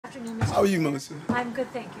afternoon, Mr. How are you, Mayor. Melissa? I'm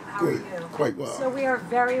good, thank you. How Good. are you? Quite well. So we are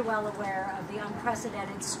very well aware of the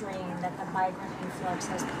unprecedented strain that the migrant influx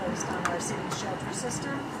has placed on our city's shelter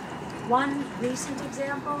system. One recent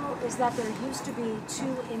example is that there used to be 2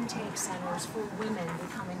 intake centers for women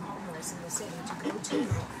becoming homeless in the city to go to,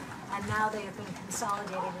 and now they have been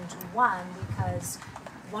consolidated into one because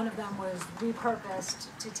one of them was repurposed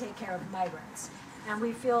to take care of migrants. And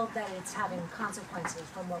we feel that it's having consequences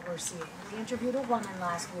from what we're seeing. We interviewed a woman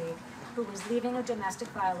last week who was leaving a domestic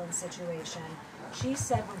violence situation. She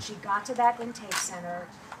said when she got to that intake center,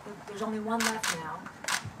 there's only one left now,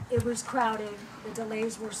 it was crowded, the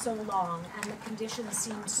delays were so long, and the conditions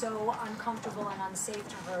seemed so uncomfortable and unsafe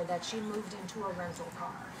to her that she moved into a rental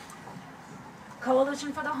car.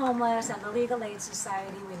 Coalition for the Homeless and the Legal Aid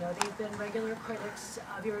Society, we know they've been regular critics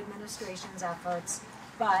of your administration's efforts,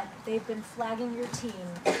 but they've been flagging your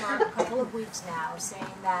team for a couple of weeks now,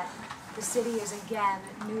 saying that the city is again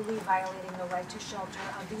newly violating the right to shelter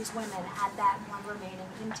of these women at that one remaining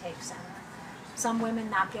intake center. Some women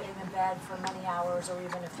not getting a bed for many hours or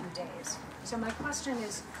even a few days. So my question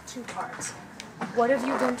is 2 parts. What have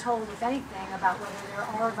you been told, if anything, about whether there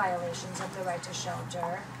are violations of the right to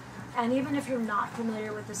shelter? And even if you're not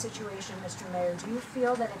familiar with the situation, Mr. Mayor, do you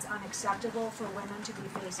feel that it's unacceptable for women to be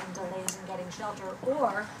facing delays in getting shelter,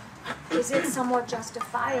 or is it somewhat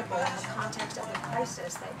justifiable in the context of the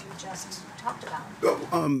crisis that you just talked about?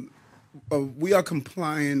 We are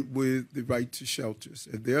complying with the right to shelters.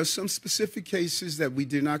 If there are some specific cases that we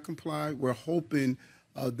did not comply, we're hoping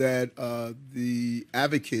that the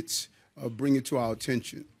advocates bring it to our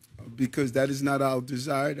attention. Because that is not our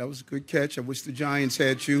desire. That was a good catch. I wish the Giants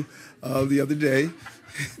had you the other day.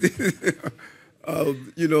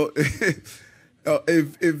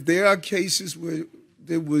 If there are cases where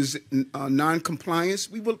there was non-compliance,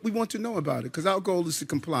 we want to know about it because our goal is to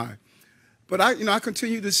comply. But I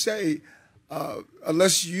continue to say,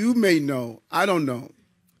 unless you may know, I don't know.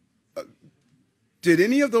 Did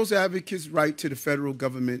any of those advocates write to the federal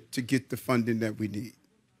government to get the funding that we need?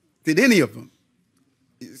 Did any of them?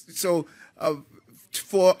 So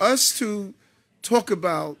for us to talk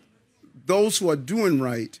about those who are doing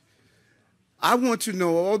right, I want to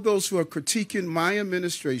know all those who are critiquing my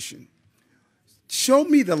administration, show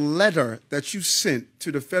me the letter that you sent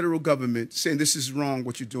to the federal government saying this is wrong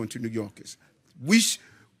what you're doing to New Yorkers.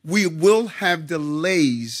 We will have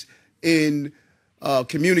delays in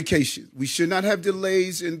communication. We should not have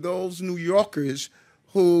delays in those New Yorkers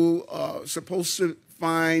who are supposed to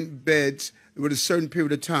find beds with a certain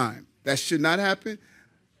period of time. That should not happen.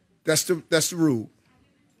 That's the rule.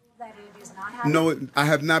 That it is not happening? No, I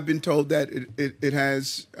have not been told that it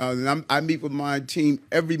has. I meet with my team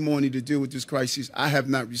every morning to deal with this crisis. I have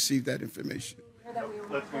not received that information. We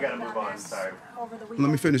got to move on. Sorry.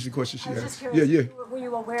 Let me finish the question she asked. Yeah. Were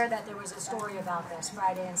you aware that there was a story about this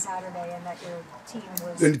Friday and Saturday, and that your team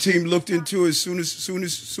was? And the team looked into it as soon as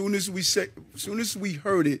we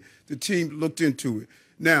heard it. The team looked into it.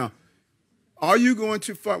 Now, are you going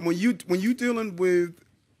to find when you're dealing with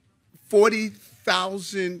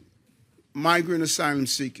 40,000 migrant asylum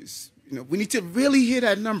seekers? We need to really hear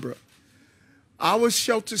that number. Our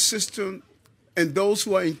shelter system and those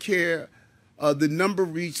who are in care, the number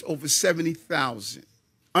reached over 70,000.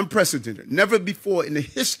 Unprecedented. Never before in the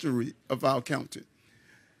history of our county.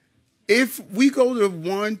 If we go to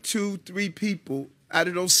 1, 2, 3 people out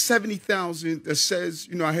of those 70,000 that says,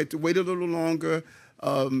 I had to wait a little longer,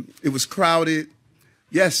 it was crowded.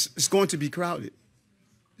 Yes, it's going to be crowded.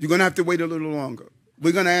 You're going to have to wait a little longer.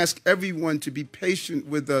 We're going to ask everyone to be patient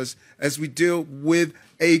with us as we deal with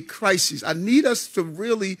a crisis. I need us to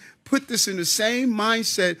really put this in the same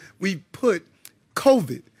mindset we put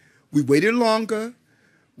COVID. We waited longer.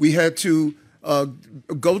 We had to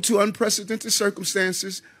go to unprecedented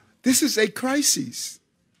circumstances. This is a crisis,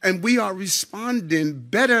 and we are responding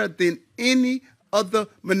better than any other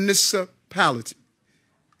municipality.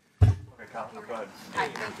 Okay, Kyle, go ahead. All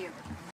right, thank you.